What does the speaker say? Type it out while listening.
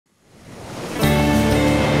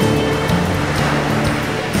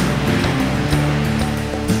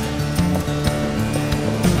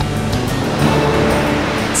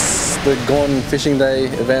the Gone Fishing Day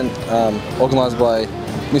event organised by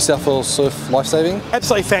New South Wales Surf Life Saving.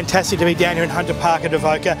 Absolutely fantastic to be down here in Hunter Park at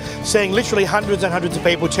Avoca, seeing literally hundreds and hundreds of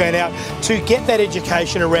people turn out to get that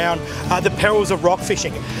education around the perils of rock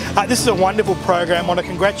fishing. This is a wonderful program. I want to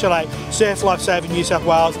congratulate Surf Life Saving New South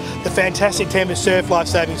Wales, the fantastic team at Surf Life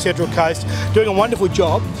Saving Central Coast, doing a wonderful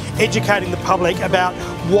job educating the public about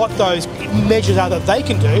what those measures are that they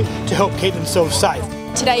can do to help keep themselves safe.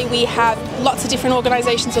 Today we have lots of different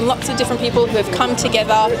organisations and lots of different people who have come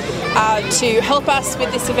together to help us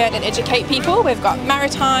with this event and educate people. We've got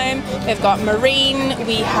Maritime, we've got Marine,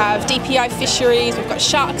 we have DPI Fisheries, we've got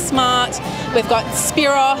Shark Smart, we've got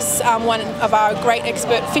Spiros, one of our great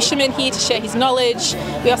expert fishermen here to share his knowledge.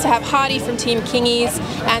 We also have Hardy from Team Kingies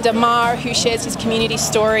and Amar who shares his community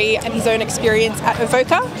story and his own experience at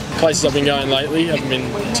Avoca. Places I've been going lately haven't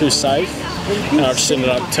been too safe, and I've just ended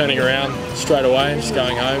up turning around straight away and just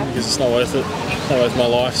going home because it's not worth it. It's not worth my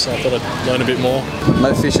life, so I thought I'd learn a bit more.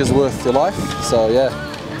 No fish is worth your life, so yeah,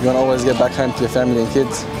 you want to always get back home to your family and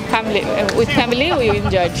kids. Family, with family we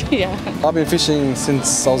enjoyed, yeah. I've been fishing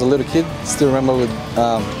since I was a little kid. Still remember with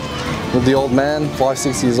the old man,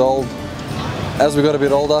 5-6 years old. As we got a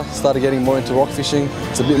bit older, started getting more into rock fishing.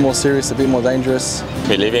 It's a bit more serious, a bit more dangerous.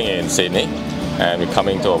 We're living in Sydney, and we're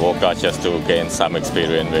coming to Avoca just to gain some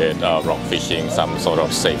experience with rock fishing, some sort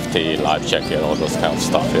of safety, life jacket, all those kind of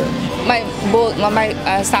stuff here. My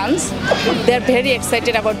sons, they're very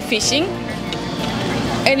excited about fishing.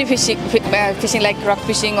 Any fishing like rock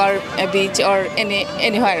fishing or a beach or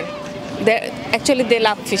anywhere. They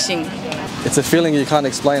love fishing. It's a feeling you can't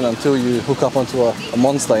explain until you hook up onto a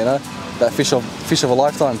monster, you know, that fish of a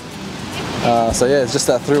lifetime. So yeah, it's just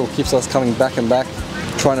that thrill keeps us coming back and back,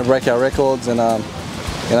 trying to break our records and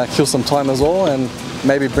kill some time as well, and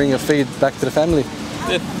maybe bring a feed back to the family.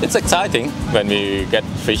 It's exciting when we get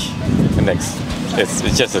fish, and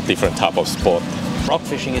it's just a different type of sport. Rock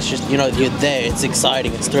fishing is just, you know, you're there, it's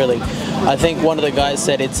exciting, it's thrilling. I think one of the guys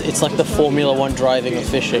said it's like the Formula 1 driving of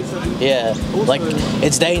fishing. Yeah, like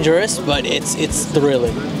it's dangerous, but it's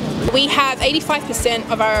thrilling. We have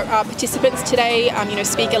 85% of our participants today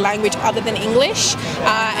speak a language other than English,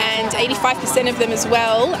 and 85% of them as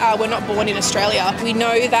well were not born in Australia. We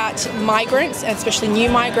know that migrants, and especially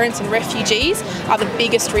new migrants and refugees, are the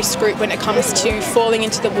biggest risk group when it comes to falling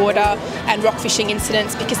into the water and rock fishing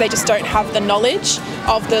incidents because they just don't have the knowledge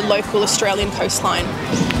of the local Australian coastline.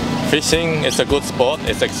 Fishing is a good sport.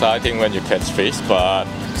 It's exciting when you catch fish, but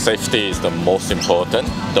safety is the most important.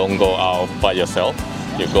 Don't go out by yourself.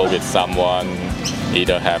 You go with someone,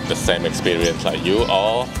 either have the same experience like you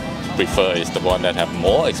or prefer is the one that have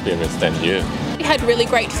more experience than you. We had really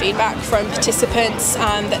great feedback from participants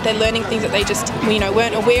that they're learning things that they just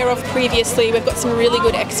weren't aware of previously. We've got some really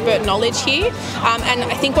good expert knowledge here, and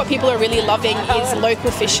I think what people are really loving is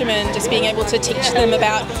local fishermen just being able to teach them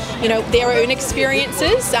about their own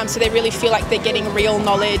experiences, so they really feel like they're getting real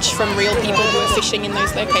knowledge from real people who are fishing in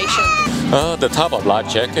those locations. The type of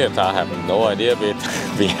life jacket, I have no idea, but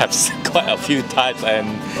we have quite a few types, and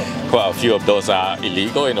quite a few of those are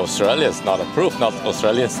illegal in Australia. It's not approved, not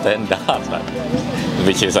Australian standard,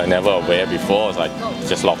 which is I never aware before. So I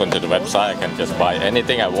just log into the website, I can just buy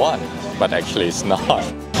anything I want, but actually it's not.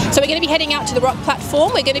 So we're going to be heading out to the rock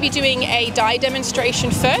platform. We're going to be doing a dive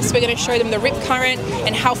demonstration first. We're going to show them the rip current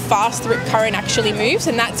and how fast the rip current actually moves,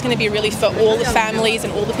 and that's going to be really for all the families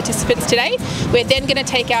and all the participants today. We're then going to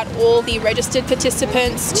take out all the registered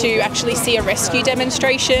participants to actually see a rescue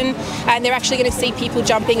demonstration, and they're actually going to see people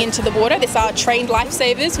jumping into the water. These are trained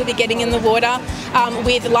lifesavers who'll be getting in the water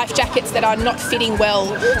with life jackets that are not fitting well,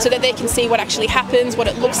 so that they can see what actually happens, what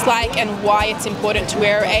it looks like, and why it's important to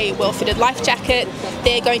wear a well-fitted life jacket.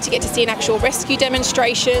 They're going to get to see an actual rescue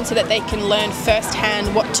demonstration so that they can learn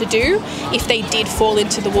firsthand what to do if they did fall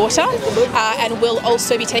into the water, and we'll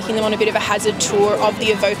also be taking them on a bit of a hazard tour of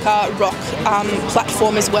the Avoca rock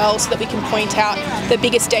platform as well, so that we can point out the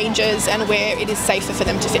biggest dangers and where it is safer for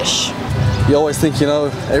them to fish. You always think you know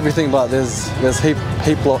everything, but there's heap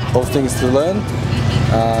of things to learn,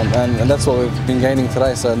 and that's what we've been gaining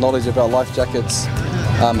today. So knowledge about life jackets,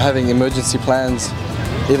 having emergency plans,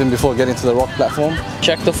 even before getting to the rock platform.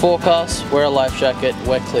 Check the forecast, wear a life jacket,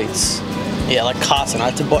 wear cleats. Yeah, like Carson,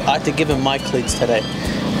 I had to give him my cleats today.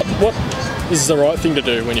 What is the right thing to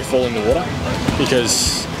do when you fall in the water?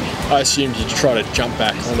 Because I assumed you'd try to jump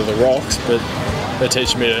back onto the rocks, but they're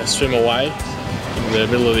teaching me to swim away in the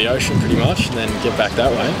middle of the ocean pretty much and then get back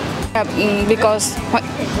that way. Because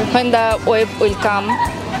when the wave will come,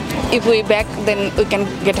 if we back, then we can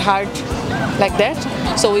get hurt like that.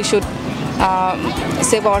 So we should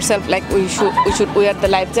save ourselves. Like we should wear the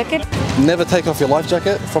life jacket. Never take off your life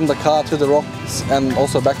jacket from the car to the rocks and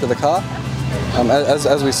also back to the car.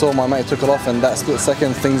 As we saw, my mate took it off, and that split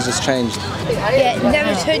second, things just changed. Yeah,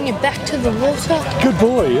 never turn your back to the water. Good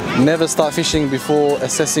boy. Never start fishing before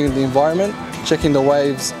assessing the environment, checking the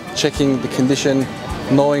waves, checking the condition,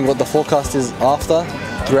 knowing what the forecast is after,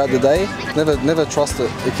 throughout the day. Never trust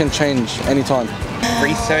it. It can change anytime.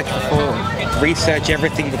 Research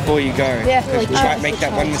everything before you go. Yeah, You might make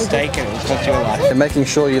that one mistake and it'll cost you a life. And making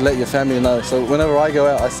sure you let your family know. So whenever I go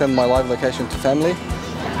out, I send my live location to family.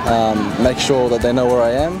 Make sure that they know where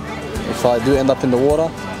I am. If I do end up in the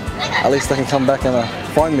water, at least they can come back and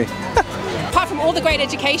find me. Apart from all the great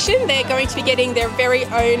education, they're going to be getting their very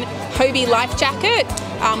own Hobie life jacket,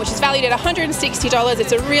 which is valued at $160.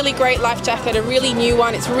 It's a really great life jacket, a really new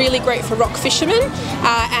one. It's really great for rock fishermen,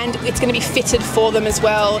 and it's going to be fitted for them as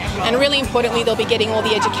well. And really importantly, they'll be getting all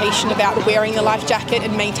the education about wearing the life jacket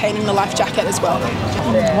and maintaining the life jacket as well.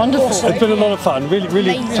 Wonderful. It's been a lot of fun.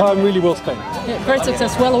 Really, time really well spent. Yeah, great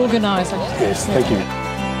success. Well organised. Yes, thank you.